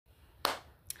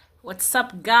What's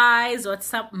up, guys?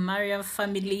 What's up, Mariam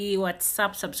family? What's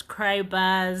up,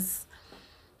 subscribers?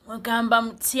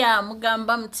 Mugamba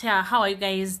mtia. How are you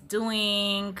guys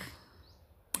doing?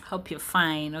 Hope you're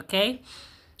fine. Okay.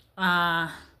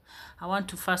 I want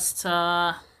to first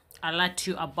alert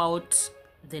you about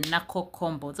the knuckle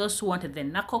combo. Those who wanted the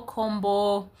knuckle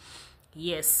combo,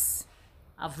 yes,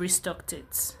 I've restocked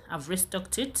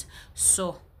it.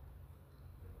 So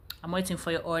I'm waiting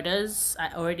for your orders.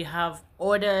 I already have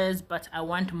orders, but I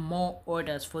want more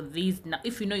orders for these.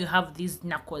 If you know you have these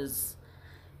knuckles,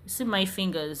 you see my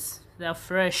fingers, they're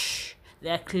fresh,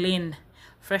 they're clean,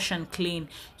 fresh and clean.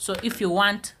 So if you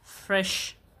want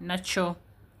fresh, natural,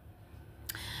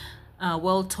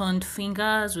 well-toned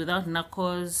fingers without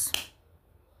knuckles,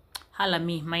 holla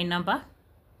me. My number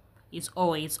is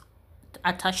always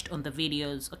attached on the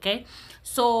videos. Okay,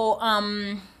 so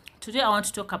today I want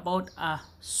to talk about a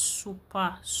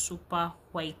super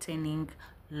whitening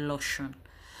lotion.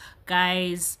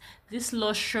 Guys, this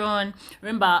lotion,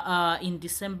 remember in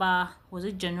December, was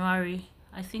it January?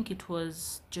 I think it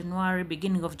was January,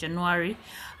 beginning of January,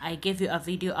 I gave you a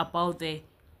video about the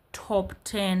top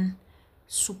 10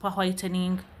 super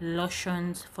whitening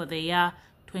lotions for the year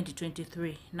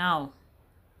 2023. Now,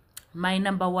 my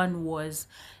number one was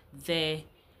the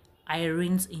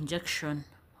Irene's injection.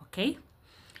 Okay,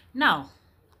 now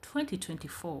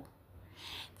 2024,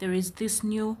 there is this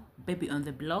new baby on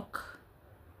the block.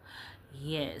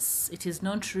 Yes, it is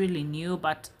not really new,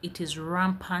 but it is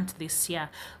rampant this year.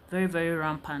 Very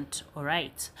rampant. All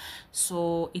right,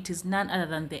 so it is none other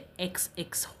than the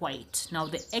XX white. Now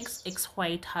the XX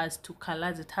white has two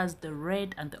colors. It has the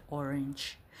red and the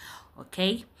orange.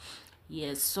 Okay,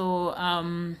 yes, so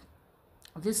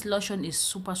this lotion is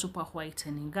super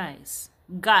whitening, guys.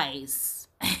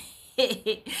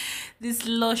 This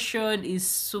lotion is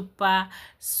super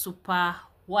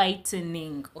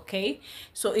whitening. Okay,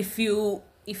 so if you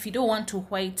don't want to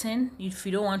whiten, if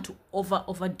you don't want to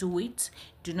overdo it,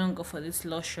 do not go for this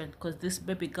lotion, because this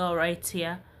baby girl right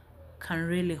here can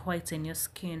really whiten your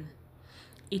skin.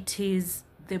 It is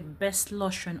the best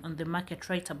lotion on the market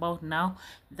right about now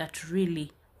that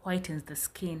really whitens the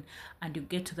skin, and you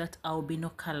get to that albino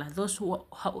color. Those who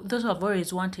have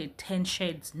always wanted 10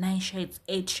 shades, 9 shades,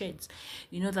 8 shades,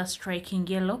 you know, that striking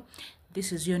yellow,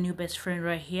 this is your new best friend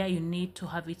right here. You need to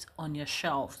have it on your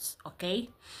shelves. Okay,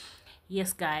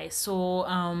 yes guys, so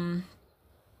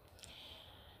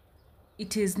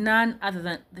it is none other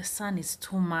than, the sun is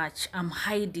too much. I'm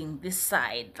hiding this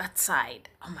side, that side.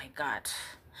 Oh my god,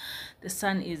 the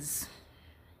sun is,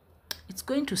 it's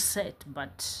going to set,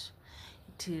 but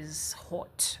it is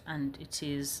hot and it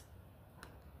is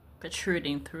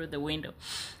protruding through the window.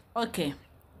 Okay,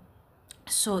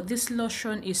 so this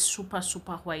lotion is super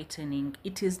whitening.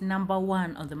 It is number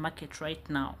one on the market right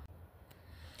now.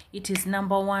 It is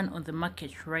number one on the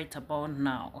market right about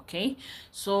now. Okay,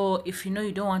 so if you know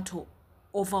you don't want to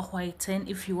over whiten,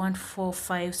 if you want 4,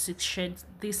 5, 6 shades,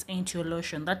 this ain't your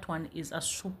lotion. That one is a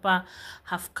super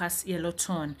half cast yellow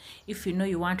tone. If you know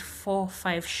you want 4,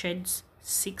 5 shades,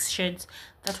 6 shades,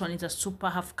 that one is a super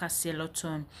half cast yellow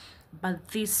tone. But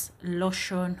this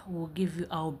lotion will give you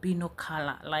albino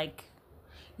color. Like,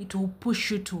 it will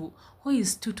push you to, who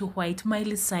is too white?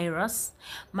 Miley Cyrus's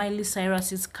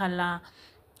color,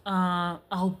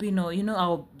 albino. You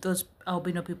know, those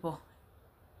albino people,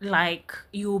 like,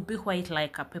 you will be white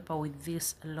like a pepper with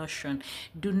this lotion.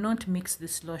 Do not mix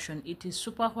this lotion. It is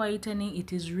super whitening.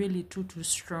 It is really too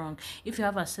strong. If you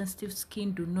have a sensitive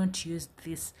skin, do not use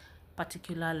this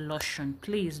particular lotion.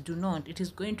 Please do not. It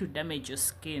is going to damage your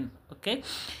skin. Okay,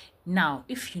 now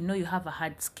if you know you have a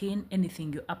hard skin,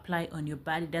 anything you apply on your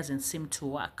body doesn't seem to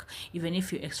work. Even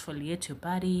if you exfoliate your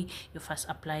body, you first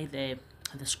apply the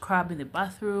scrub in the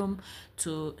bathroom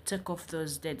to take off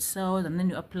those dead cells, and then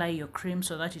you apply your cream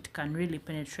so that it can really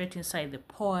penetrate inside the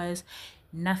pores.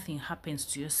 Nothing happens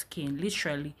to your skin.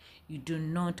 Literally, you do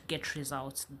not get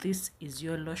results. This is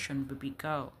your lotion, baby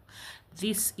girl.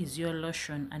 This is your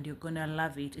lotion, and you're gonna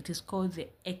love it. It is called the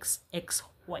XX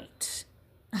white.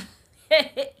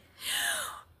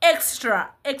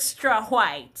 extra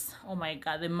white. Oh my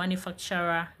god, the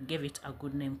manufacturer gave it a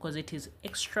good name because it is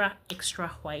extra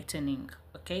whitening.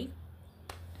 Okay,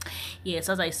 yes,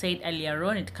 as I said earlier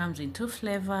on, it comes in 2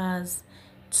 flavors,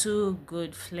 2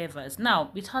 good flavors.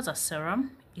 Now it has a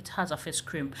serum, it has a face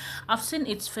cream. I've seen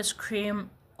its face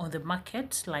cream on the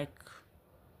market, like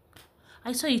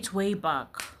I saw it way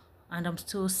back, and I'm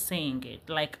still saying it.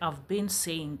 Like, I've been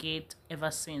saying it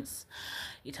ever since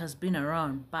it has been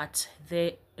around. But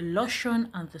the lotion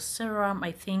and the serum,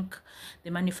 I think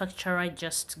the manufacturer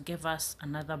just gave us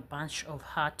another bunch of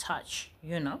her touch,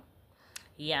 you know.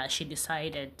 Yeah, she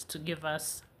decided to give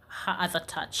us her other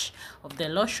touch of the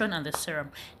lotion and the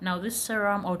serum. Now this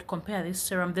serum, I would compare this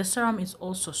serum. The serum is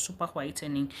also super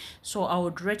whitening, so I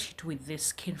would rate it with the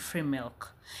Skin Free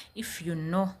Milk. If you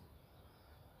know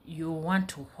you want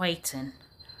to whiten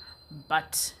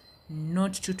but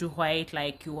not too white,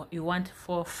 like you want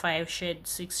 4 5 shades,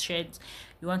 6 shades,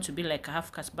 you want to be like a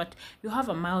half cast, but you have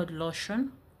a mild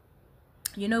lotion.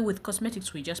 You know, with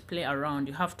cosmetics we just play around,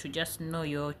 you have to just know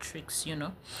your tricks, you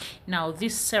know. Now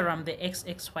this serum, the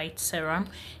XX white serum,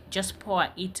 just pour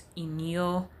it in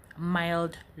your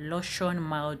mild lotion,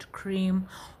 mild cream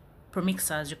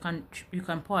premixers. You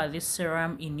can pour this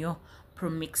serum in your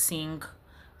premixing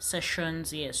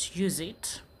sessions. Yes, use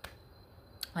it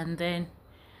and then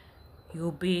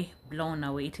you'll be blown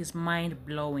away. It is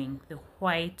mind-blowing. The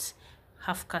white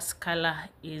half cast color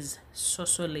is so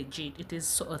legit. It is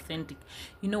so authentic.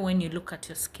 You know, when you look at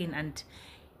your skin and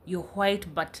you're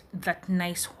white, but that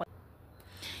nice white.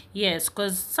 Yes,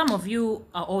 because some of you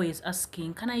are always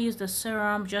asking, can I use the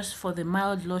serum just for the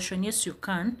mild lotion? Yes, you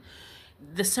can.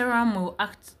 The serum will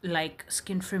act like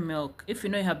skin-free milk. If you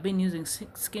know you have been using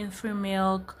skin-free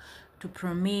milk to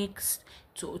premix,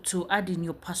 to add in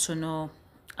your personal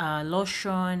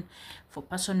lotion for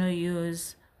personal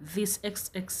use, this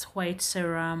XX white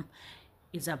serum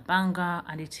is a banger,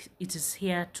 and it is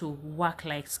here to work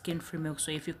like skin-free milk.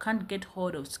 So if you can't get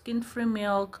hold of skin-free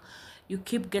milk, you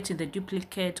keep getting the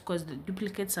duplicate, because the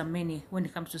duplicates are many when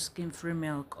it comes to skin-free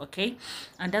milk. Okay,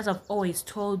 and as I've always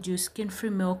told you, skin-free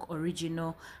milk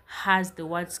original has the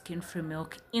word skin-free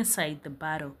milk inside the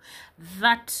bottle.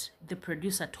 That the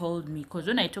producer told me, because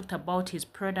when I talked about his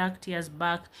product years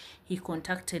back, he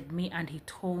contacted me and he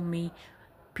told me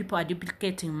people are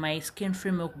duplicating my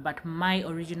skin-free milk, but my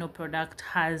original product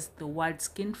has the word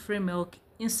skin-free milk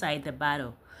inside the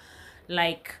bottle.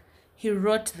 Like, he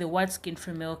wrote the word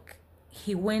skin-free milk,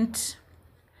 he went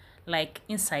like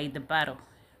inside the bottle.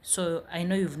 So I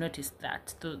know you've noticed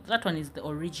that. So that one is the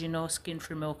original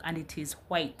skin-free milk, and it is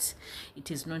white,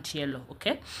 it is not yellow.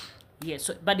 Okay, yeah.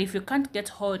 So but if you can't get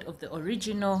hold of the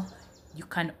original, you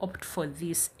can opt for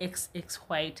this XX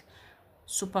white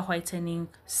super whitening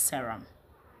serum.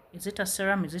 Is it a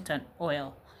serum? Is it an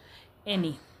oil?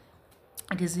 Any.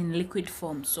 It is in liquid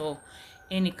form, so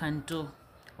any can do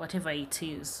whatever it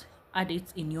is. Add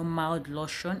it in your mild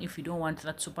lotion. If you don't want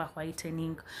that super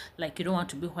whitening, like you don't want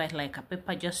to be white like a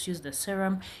pepper, just use the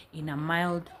serum in a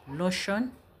mild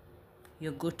lotion.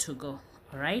 You're good to go.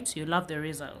 All right, you love the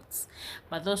results.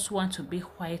 But those who want to be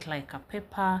white like a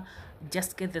pepper,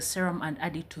 just get the serum and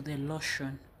add it to the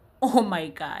lotion. Oh my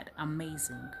god,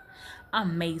 amazing,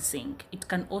 amazing. It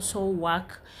can also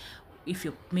work if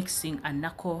you're mixing a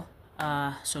knuckle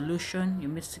solution.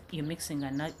 You're mixing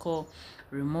a knuckle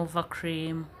remover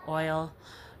cream, oil,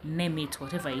 name it,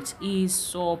 whatever it is,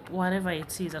 soap, whatever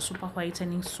it is, a super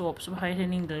whitening soap, super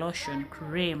whitening lotion,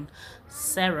 cream,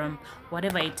 serum,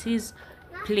 whatever it is,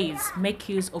 please make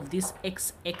use of this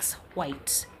XX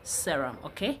white serum.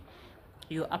 Okay,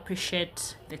 you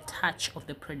appreciate the touch of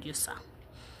the producer.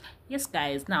 Yes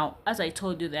guys, now as I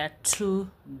told you, there are two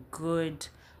good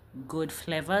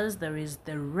flavors. There is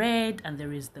the red and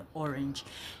there is the orange.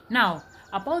 Now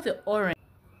about the orange,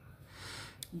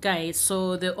 guys,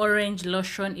 so the orange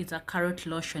lotion is a carrot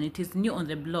lotion. It is new on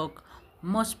the blog.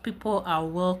 Most people are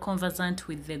well conversant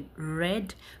with the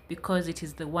red because it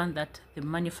is the one that the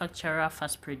manufacturer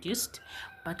first produced,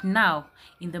 but now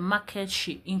in the market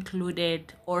she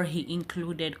included, or he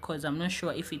included, because I'm not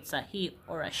sure if it's a he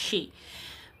or a she,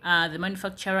 the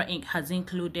manufacturer has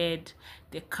included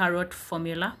the carrot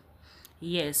formula.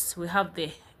 Yes, we have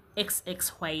the XX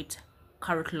white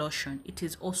carrot lotion. It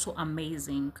is also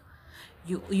amazing.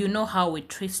 You know how we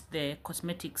treat the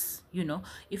cosmetics. You know,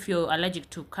 if you're allergic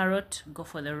to carrot, go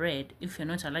for the red. If you're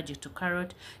not allergic to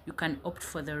carrot, you can opt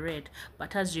for the red.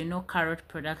 But as you know, carrot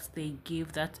products, they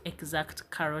give that exact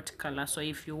carrot color. So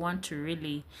if you want to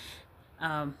really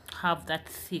have that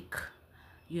thick,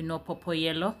 you know, purple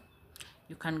yellow,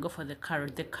 you can go for the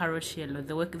carrot yellow.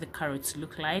 The way the carrots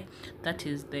look like, that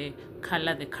is the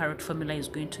color the carrot formula is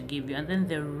going to give you. And then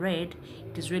the red,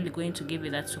 it is really going to give you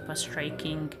that super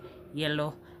striking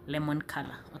yellow lemon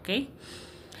color. Okay,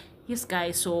 yes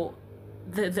guys, so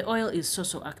the oil is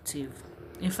so active.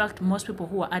 In fact, most people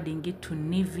who are adding it to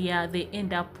Nivea, they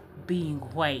end up being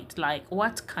white. Like,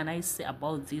 what can I say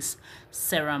about this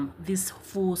serum, this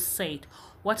full set?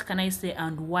 What can I say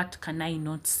and what can I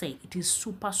not say? It is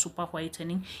super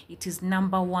whitening. It is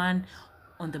 #1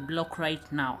 on the block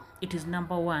right now. It is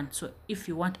 #1. So if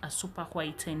you want a super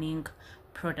whitening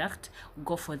product,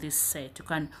 go for this set. You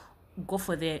can go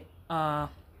for the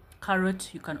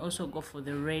carrot, you can also go for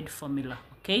the red formula.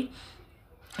 Okay,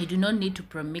 You do not need to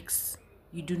premix.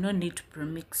 You do not need to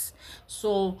premix.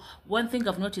 So one thing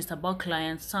I've noticed about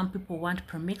clients, some people want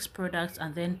premix products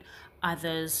and then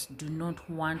others do not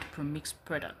want premix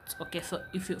products. Okay, so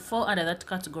if you fall under that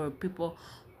category of people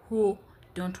who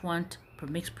don't want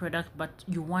premix product but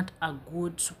you want a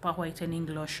good super whitening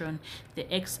lotion, the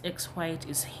XX White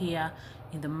is here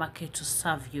in the market to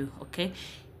serve you. Okay,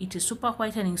 it is super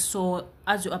whitening, so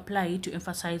as you apply it, to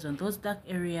emphasize on those dark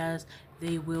areas,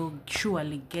 they will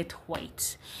surely get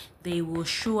white. They will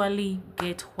surely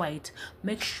get white.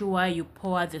 Make sure you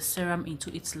pour the serum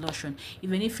into its lotion.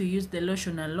 Even if you use the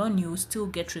lotion alone, you will still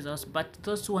get results. But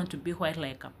those who want to be white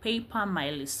like a paper,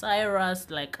 Miley Cyrus,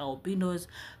 like albinos,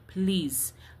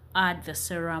 please add the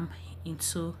serum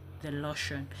into the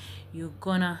lotion. You're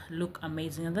gonna look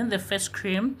amazing. And then the face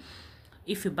cream,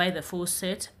 if you buy the full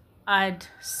set, add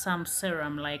some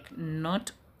serum, like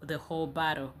not the whole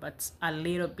bottle but a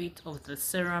little bit of the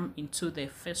serum into the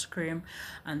face cream,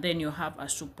 and then you have a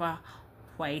super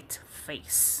white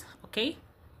face. Okay,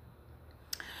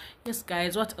 yes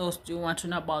guys, what else do you want to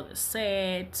know about the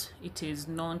set? It is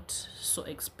not so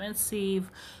expensive.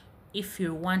 If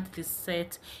you want this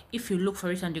set, if you look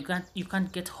for it and you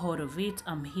can't get hold of it,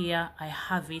 I'm here, I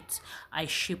have it, I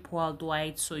ship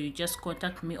worldwide. So you just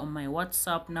contact me on my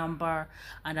WhatsApp number,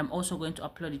 and I'm also going to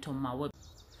upload it on my website.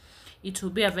 It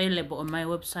will be available on my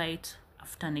website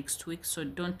after next week, so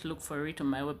don't look for it on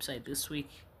my website this week.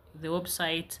 The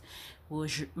website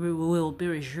will be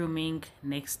resuming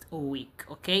next week.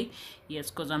 Okay, yes,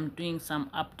 because I'm doing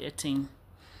some updating.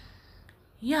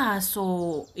 Yeah,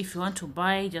 so if you want to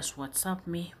buy, just WhatsApp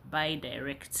me, buy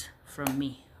direct from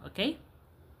me. Okay,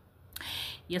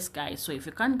 yes guys, so if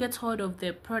you can't get hold of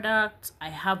the products, I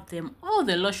have them. All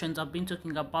the lotions I've been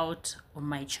talking about on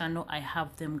my channel, I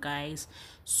have them guys,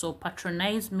 so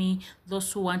patronize me.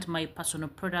 Those who want my personal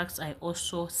products, I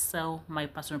also sell my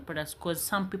personal products, because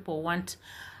some people want,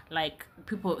 like,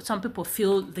 some people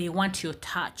feel they want your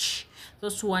touch.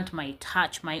 Those who want my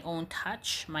touch, my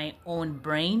own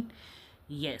brain,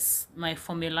 yes, my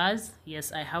formulas,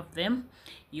 yes, I have them.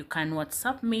 You can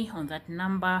WhatsApp me on that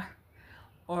number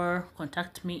or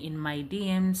contact me in my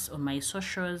DMs on my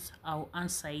socials. I'll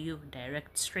answer you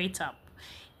direct, straight up.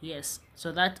 Yes,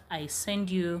 so that I send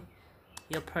you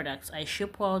your products. I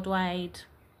ship worldwide.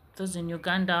 Those in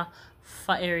Uganda,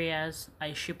 far areas,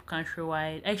 I ship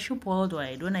countrywide. I ship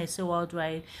worldwide. When I say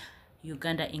worldwide,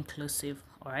 Uganda inclusive.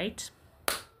 All right,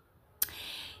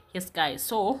 yes guys,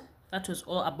 so that was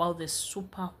all about the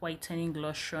super whitening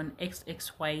lotion XX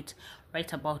White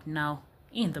right about now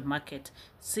in the market.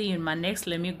 See you in my next.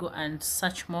 Let me go and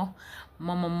search more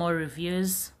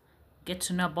reviews, get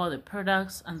to know about the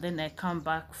products, and then I come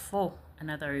back for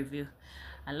another review.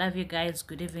 I love you guys.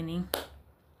 Good evening.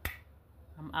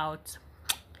 I'm out.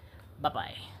 Bye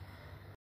bye.